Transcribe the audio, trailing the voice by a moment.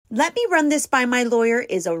Let me run this by my lawyer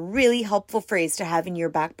is a really helpful phrase to have in your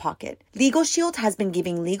back pocket. Legal Shield has been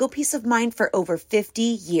giving legal peace of mind for over 50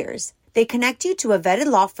 years. They connect you to a vetted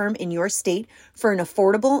law firm in your state for an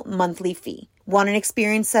affordable monthly fee. Want an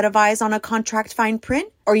experienced set of eyes on a contract fine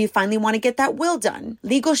print? Or you finally want to get that will done?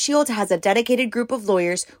 Legal Shield has a dedicated group of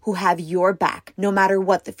lawyers who have your back, no matter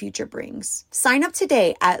what the future brings. Sign up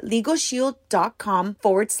today at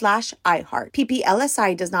LegalShield.com/iHeart.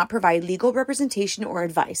 PPLSI does not provide legal representation or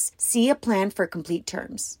advice. See a plan for complete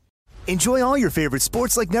terms. Enjoy all your favorite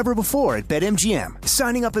sports like never before at BetMGM.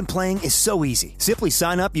 Signing up and playing is so easy. Simply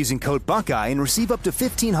sign up using code Buckeye and receive up to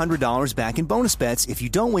 $1,500 back in bonus bets if you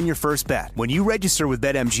don't win your first bet. When you register with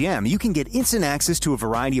BetMGM, you can get instant access to a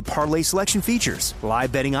variety of parlay selection features,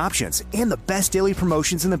 live betting options, and the best daily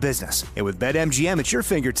promotions in the business. And with BetMGM at your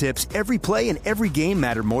fingertips, every play and every game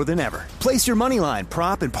matter more than ever. Place your moneyline,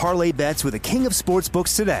 prop, and parlay bets with the king of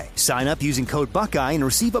sportsbooks today. Sign up using code Buckeye and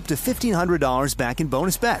receive up to $1,500 back in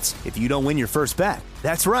bonus bets if you don't win your first bet.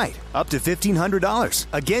 That's right, up to $1,500.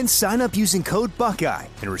 Again, sign up using code Buckeye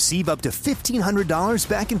and receive up to $1,500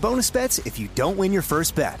 back in bonus bets if you don't win your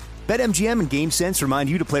first bet. BetMGM and GameSense remind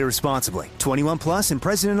you to play responsibly. 21 plus and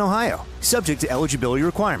present in Ohio. Subject to eligibility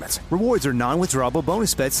requirements. Rewards are non-withdrawable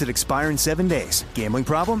bonus bets that expire in 7 days. Gambling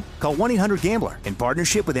problem? Call 1-800-GAMBLER in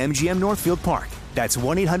partnership with MGM Northfield Park. That's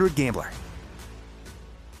 1-800-GAMBLER.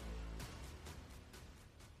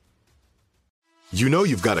 You know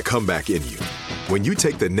you've got a comeback in you. When you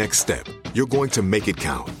take the next step, you're going to make it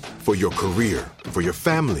count. For your career, for your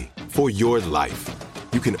family, for your life.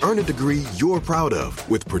 You can earn a degree you're proud of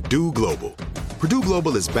with Purdue Global. Purdue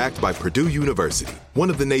Global is backed by Purdue University, one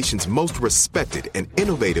of the nation's most respected and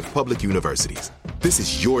innovative public universities. This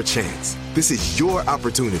is your chance. This is your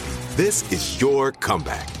opportunity. This is your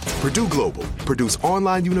comeback. Purdue Global, Purdue's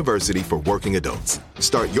online university for working adults.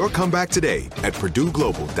 Start your comeback today at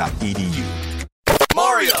purdueglobal.edu.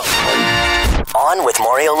 Mario. On with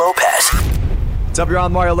Mario Lopez. What's up, you're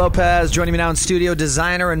on Mario Lopez. Joining me now in studio,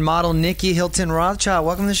 designer and model Nikki Hilton Rothschild.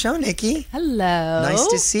 Welcome to the show, Nikki. Hello. Nice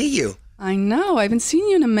to see you. I know. I haven't seen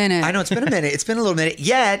you in a minute. I know. It's been a minute. It's been a little minute.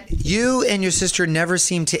 Yet, you and your sister never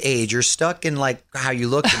seem to age. You're stuck in like how you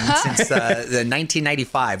look since the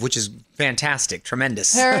 1995, which is fantastic.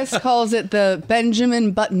 Tremendous. Harris calls it the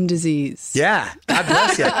Benjamin Button disease. Yeah. God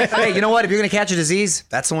bless you. Hey, you know what? If you're going to catch a disease,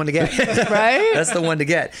 that's the one to get. Right? That's the one to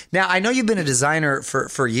get. Now, I know you've been a designer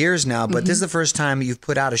for years now, but this is the first time you've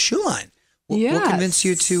put out a shoe line. What convinced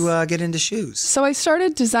you to get into shoes? So I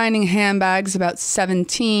started designing handbags about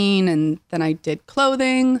 17, and then I did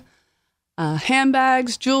clothing,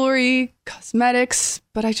 handbags, jewelry, cosmetics,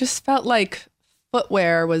 but I just felt like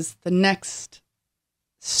footwear was the next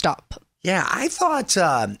stop. Yeah, I thought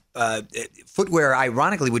footwear,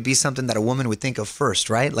 ironically, would be something that a woman would think of first,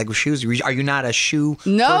 right? Like with shoes. Are you not a shoe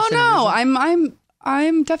person? No.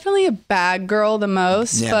 I'm definitely a bag girl the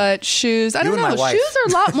most, but shoes, I don't know. Shoes are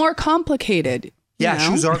a lot more complicated. Yeah,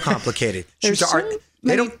 shoes are complicated. Do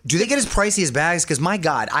they get as pricey as bags? Because my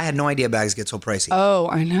God, I had no idea bags get so pricey. Oh,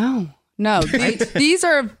 I know. No, these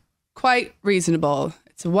are quite reasonable.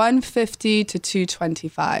 It's $150 to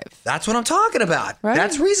 $225. That's what I'm talking about. Right?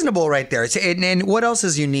 That's reasonable right there. And what else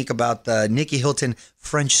is unique about the Nikki Hilton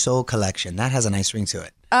French Soul collection? That has a nice ring to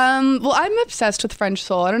it. Well, I'm obsessed with French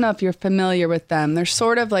Soul. I don't know if you're familiar with them. They're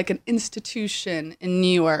sort of like an institution in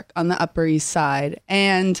New York on the Upper East Side.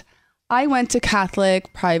 And I went to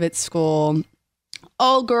Catholic private school,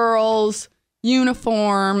 all girls,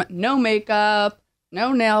 uniform, no makeup,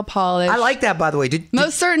 no nail polish. I like that, by the way.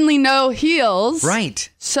 Most certainly no heels. Right.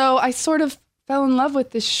 So I sort of fell in love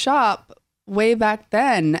with this shop way back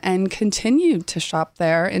then and continued to shop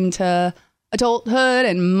there into adulthood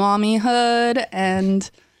and mommyhood. And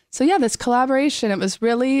so, yeah, this collaboration, it was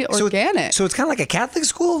really organic. So it's kind of like a Catholic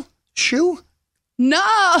school shoe? No.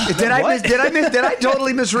 Did I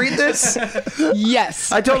totally misread this?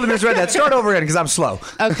 Yes. I totally misread that. Start over again because I'm slow.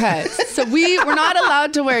 Okay. So we're not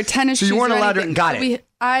allowed to wear tennis shoes. So you weren't allowed to. Got it.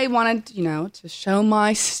 I wanted, to show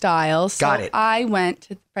my style. So got it. I went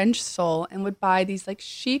to French Soul and would buy these like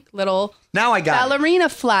chic little ballerina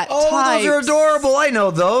flat types. Those are adorable. I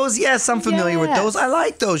know those. Yes, I'm familiar with those. I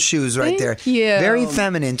like those shoes right there. Thank you. Very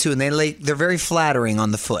feminine too, and they're very flattering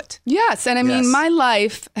on the foot. Yes, and I mean my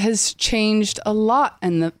life has changed a lot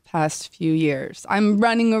in the past few years. I'm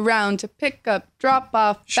running around to pick up, drop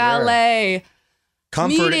off, ballet.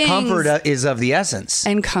 Comfort is of the essence.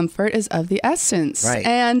 And comfort is of the essence. Right.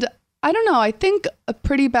 And I don't know, I think a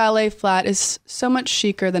pretty ballet flat is so much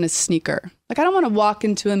chicer than a sneaker. Like, I don't want to walk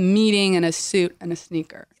into a meeting in a suit and a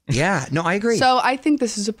sneaker. Yeah, no, I agree. So I think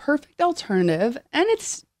this is a perfect alternative, and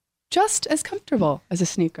it's just as comfortable as a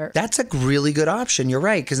sneaker. That's a really good option. You're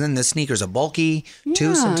right, because then the sneakers are bulky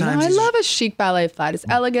too. Sometimes no, I love a chic ballet flat. It's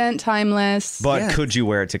elegant, timeless. But could you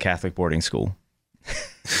wear it to Catholic boarding school?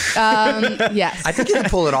 Yes. I think you can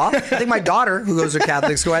pull it off. I think my daughter, who goes to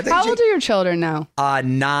Catholic school, I think How old are your children now?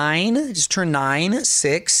 9, just turned 9,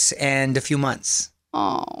 6, and a few months.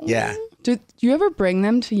 Oh. Yeah. Do you ever bring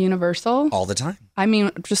them to Universal? All the time. I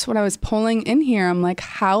mean, just when I was pulling in here, I'm like,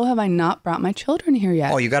 how have I not brought my children here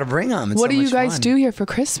yet? Oh, you got to bring them. What do you guys do here for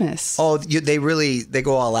Christmas? Oh, they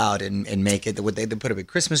go all out and make it. They put a big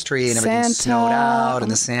Christmas tree and everything's Santa. snowed out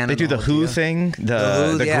and the Santa. They do the Who thing,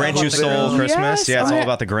 the Who, yeah. Grinch who stole Christmas. Yes. Yeah, it's Oh, all yeah.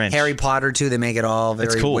 about the Grinch. Harry Potter too. They make it all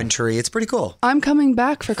very cool. wintry. It's pretty cool. I'm coming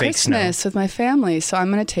back for Fake Christmas with my family, so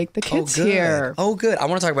I'm going to take the kids good. here. Oh, good. I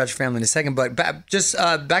want to talk about your family in a second, but just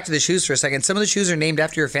back to the shoes for a second. Some of the shoes are named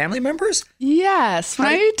after your family members? Yes. When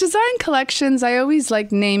I design collections, I always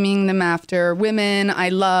like naming them after women I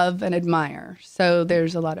love and admire. So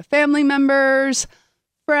there's a lot of family members,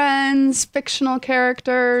 friends, fictional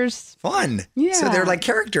characters. Fun. Yeah. So they're like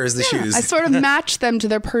characters, the shoes. I sort of match them to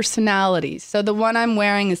their personalities. So the one I'm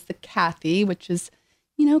wearing is the Kathy, which is,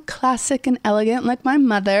 classic and elegant like my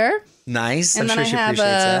mother. Nice. And I'm then sure she I have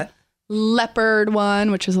appreciates a that. leopard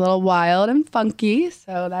one, which is a little wild and funky.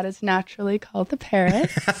 So that is naturally called the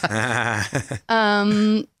Paris.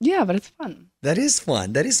 Yeah, but it's fun. That is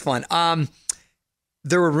fun. That is fun.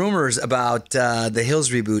 There were rumors about the Hills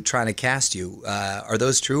reboot trying to cast you. Are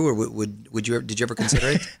those true, or did you ever consider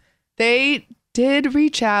it? They did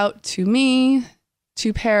reach out to me,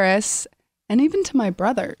 to Paris, and even to my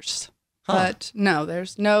brothers. But no,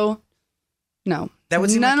 there's no. That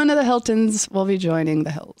would seem None of the Hiltons will be joining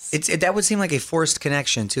the Hills. That would seem like a forced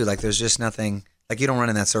connection too. Like there's just nothing. Like you don't run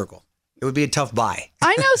in that circle. It would be a tough buy.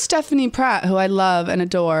 I know Stephanie Pratt, who I love and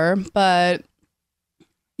adore, but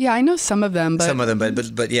yeah, I know some of them. But Some of them,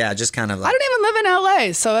 but yeah, just kind of like. I don't even live in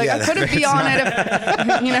LA, so Yeah, I couldn't be on it.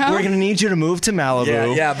 If, We're gonna need you to move to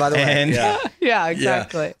Malibu. Yeah. By the way, And Yeah,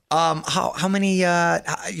 exactly. How many? You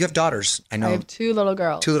have daughters? I know. I have 2 little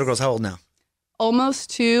girls. 2 little girls. How old now?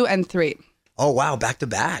 Almost 2 and 3. Oh wow, back to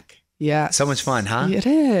back. Yeah. So much fun, huh? It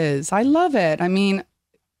is. I love it. I mean,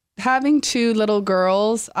 having 2 little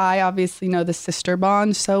girls, I obviously know the sister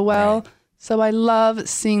bond so well. Right. So I love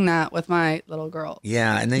seeing that with my little girls.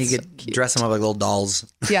 Yeah, and then you get dress them up like little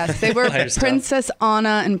dolls. Yes, they were Lighter stuff. Princess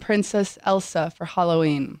Anna and Princess Elsa for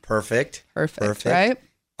Halloween. Perfect. Perfect. Right?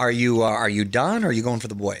 Are you done, or are you going for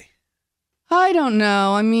the boy? I don't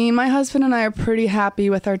know. I mean, my husband and I are pretty happy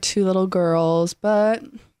with our 2 little girls, but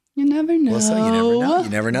you never know. Well, so you never know. You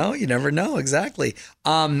never know. You never know. Exactly.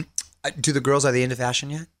 Do the girls, are they into fashion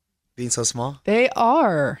yet? Being so small? They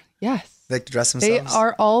are. Yes. They like to dress They themselves?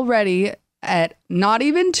 are already at not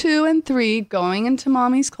even 2 and 3 going into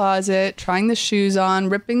mommy's closet, trying the shoes on,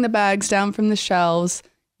 ripping the bags down from the shelves.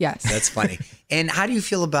 Yes. That's funny. And how do you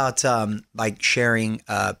feel about like sharing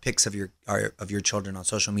pics of your children on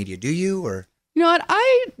social media? Do you, or? You know what?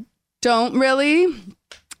 I don't really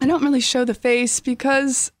show the face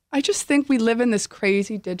because I just think we live in this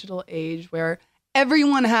crazy digital age where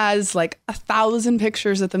everyone has like 1,000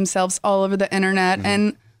 pictures of themselves all over the internet. Mm-hmm.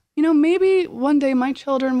 And, maybe one day my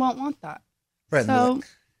children won't want that. Right. So,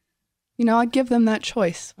 I give them that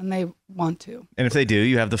choice when they want to. And if they do,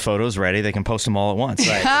 you have the photos ready. They can post them all at once.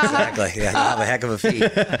 Right, exactly. Yeah, you'll have a heck of a feed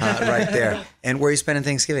right there. And where are you spending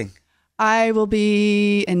Thanksgiving? I will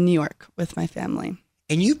be in New York with my family.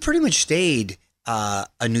 And you pretty much stayed a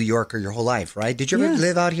New Yorker your whole life, right? Did you ever Yes.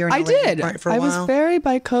 live out here in I LA did. for a I while? was very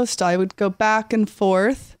bi-coastal. I would go back and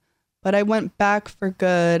forth, but I went back for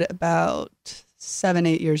good about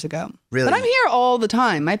 7-8 years ago. Really? But I'm here all the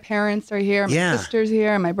time. My parents are here. My Yeah. sister's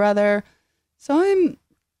here. My brother. So I'm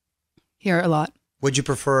here a lot. What'd you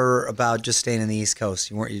prefer about just staying in the East Coast?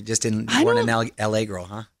 You just didn't I weren't don't- an LA girl,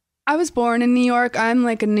 huh? I was born in New York. I'm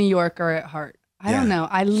like a New Yorker at heart. I don't know.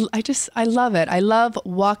 I love it. I love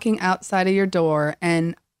walking outside of your door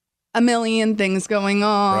and a million things going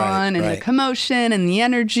on and right. the commotion and the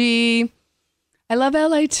energy. I love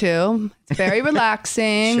LA too. It's very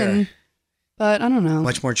relaxing. Sure. But I don't know.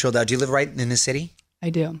 Much more chilled out. Do you live right in the city?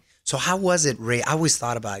 I do. So how was it, Ray? I always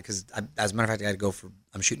thought about it because, as a matter of fact, I got to go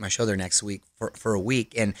I'm shooting my show there next week for a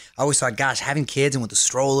week, and I always thought, gosh, having kids and with the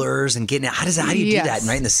strollers and getting it, how do you do that Yes.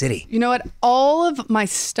 right in the city? You know what? All of my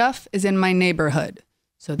stuff is in my neighborhood.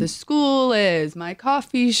 So the school is, my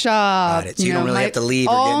coffee shop. Got it. So you don't really have to leave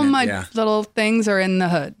or All get in it, my yeah. little things are in the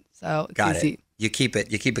hood. So it's Got easy. it. You keep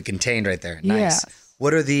it contained right there. Nice. Yes.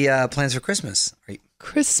 What are the plans for Christmas?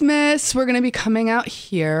 Christmas, we're going to be coming out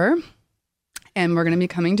here. And we're going to be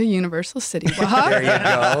coming to Universal City Walk. There you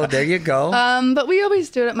go. There you go. But we always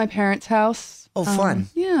do it at my parents' house. Oh, fun.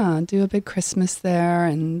 Yeah, do a big Christmas there,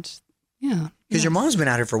 and yeah. Because your mom's been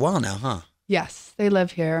out here for a while now, huh? Yes, they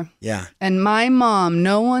live here. Yeah. And my mom,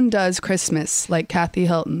 no one does Christmas like Kathy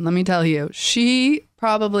Hilton. Let me tell you, she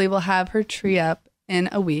probably will have her tree up in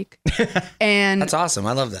a week. And That's awesome.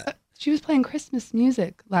 I love that. she was playing Christmas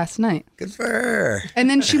music last night. Good for her. And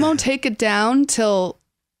then she won't take it down till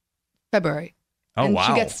February. Oh, and wow.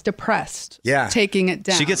 she gets depressed taking it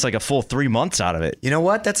down. She gets like a full 3 months out of it. You know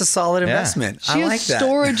what? That's a solid investment. She I has like that.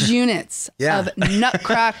 storage units Yeah. of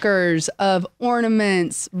nutcrackers, of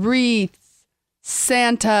ornaments, wreaths,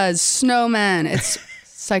 Santas, snowmen. It's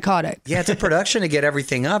psychotic. Yeah, it's a production to get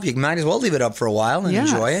everything up. You might as well leave it up for a while and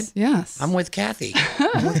enjoy it. Yes. I'm with Kathy.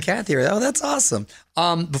 Oh, that's awesome.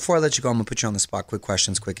 Before I let you go, I'm going to put you on the spot. Quick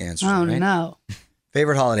questions, quick answers. Oh, right? no.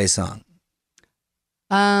 Favorite holiday song?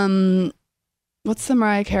 What's the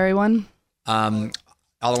Mariah Carey one?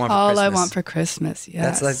 All I Want for All Christmas. I Want for Christmas. Yes.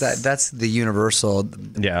 That's like that. That's the universal.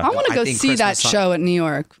 Yeah. I want to go think see Christmas that song- show at New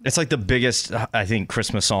York. It's like the biggest, I think,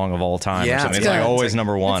 Christmas song of all time. Yeah, or something. it's It's like good. always It's like-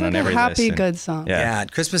 number one It's on like every a happy, list. good song. Yeah,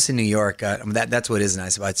 Christmas in New York. That's what is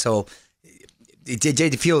nice about it. So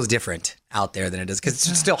it feels different out there than it does because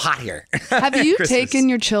it's still hot here. Have you Christmas. taken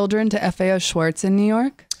your children to FAO Schwartz in New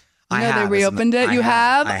York? You I know have. they reopened it. I You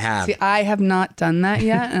have? I have. See, I have not done that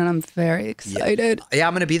yet, and I'm very excited. Yeah,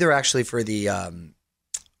 I'm going to be there actually for the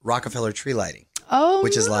Rockefeller tree lighting. Oh,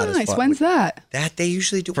 Which is loud as nice. fuck. When's that? That they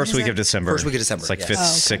usually do. First when is week that? of December. First week of December. It's like yeah.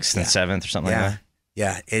 5th, okay. 6th, and 7th or something Yeah. like that.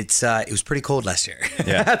 Yeah, it was pretty cold last year.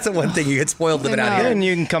 Yeah. That's the one thing you get spoiled living out I know. here. And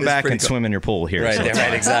you can come It's back pretty and cool. swim in your pool here. Right, so there,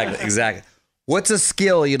 it's right, fine. exactly. What's a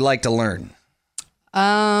skill you'd like to learn?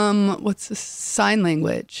 What's the sign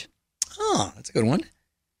language? Oh, that's a good one.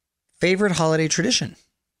 Favorite holiday tradition?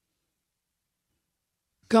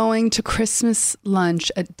 Going to Christmas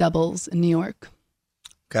lunch at Doubles in New York.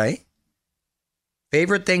 Okay.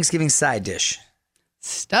 Favorite Thanksgiving side dish?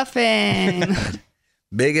 Stuffing.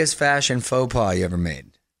 Biggest fashion faux pas you ever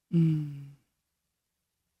made?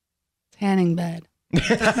 Tanning bed.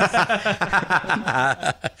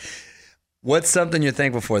 What's something you're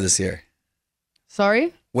thankful for this year?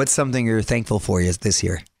 Sorry? What's something you're thankful for this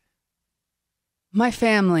year? My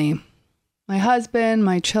family. My husband,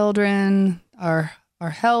 my children, our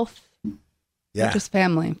health. Yeah, We're just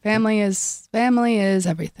family. Family is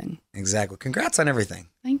everything. exactly. Congrats on everything.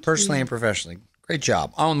 Thank Personally you. and professionally. Great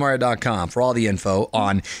job. OnWithMario.com for all the info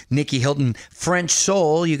on Nikki Hilton French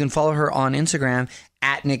Soul. You can follow her on Instagram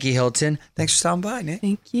at Nikki Hilton. Thanks for stopping by, Nick.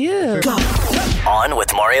 Thank you. On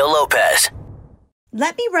with Mario Lopez.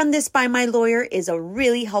 Let me run this by my lawyer is a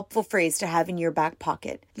really helpful phrase to have in your back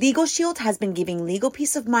pocket. Legal Shield has been giving legal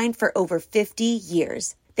peace of mind for over 50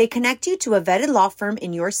 years. They connect you to a vetted law firm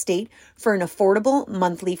in your state for an affordable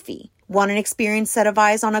monthly fee. Want an experienced set of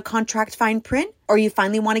eyes on a contract fine print? Or you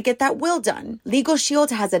finally want to get that will done? Legal Shield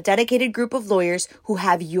has a dedicated group of lawyers who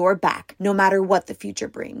have your back, no matter what the future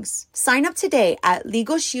brings. Sign up today at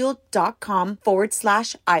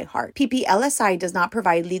LegalShield.com/iHeart. PPLSI does not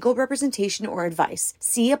provide legal representation or advice.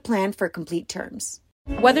 See a plan for complete terms.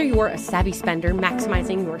 Whether you're a savvy spender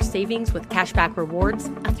maximizing your savings with cashback rewards,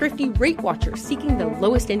 a thrifty rate watcher seeking the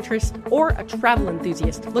lowest interest, or a travel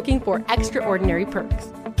enthusiast looking for extraordinary perks,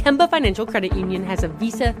 Kemba Financial Credit Union has a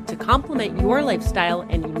visa to complement your lifestyle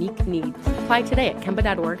and unique needs. Apply today at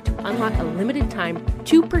Kemba.org to unlock a limited time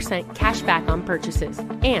 2% cash back on purchases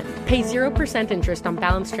and pay 0% interest on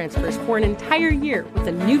balance transfers for an entire year with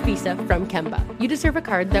a new visa from Kemba. You deserve a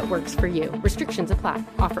card that works for you. Restrictions apply.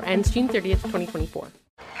 Offer ends June 30th, 2024.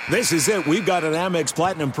 This is it. We've got an Amex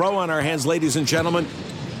Platinum Pro on our hands, ladies and gentlemen.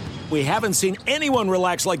 We haven't seen anyone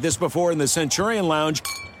relax like this before in the Centurion Lounge.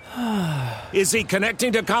 Is he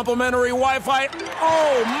connecting to complimentary Wi-Fi?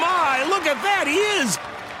 Oh, my. Look at that. He is.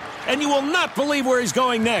 And you will not believe where he's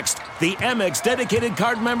going next. The Amex dedicated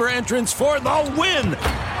card member entrance for the win.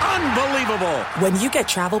 Unbelievable. When you get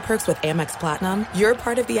travel perks with Amex Platinum, you're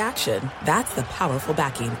part of the action. That's the powerful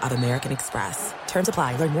backing of American Express. Terms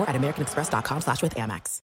apply. Learn more at americanexpress.com/withAmex.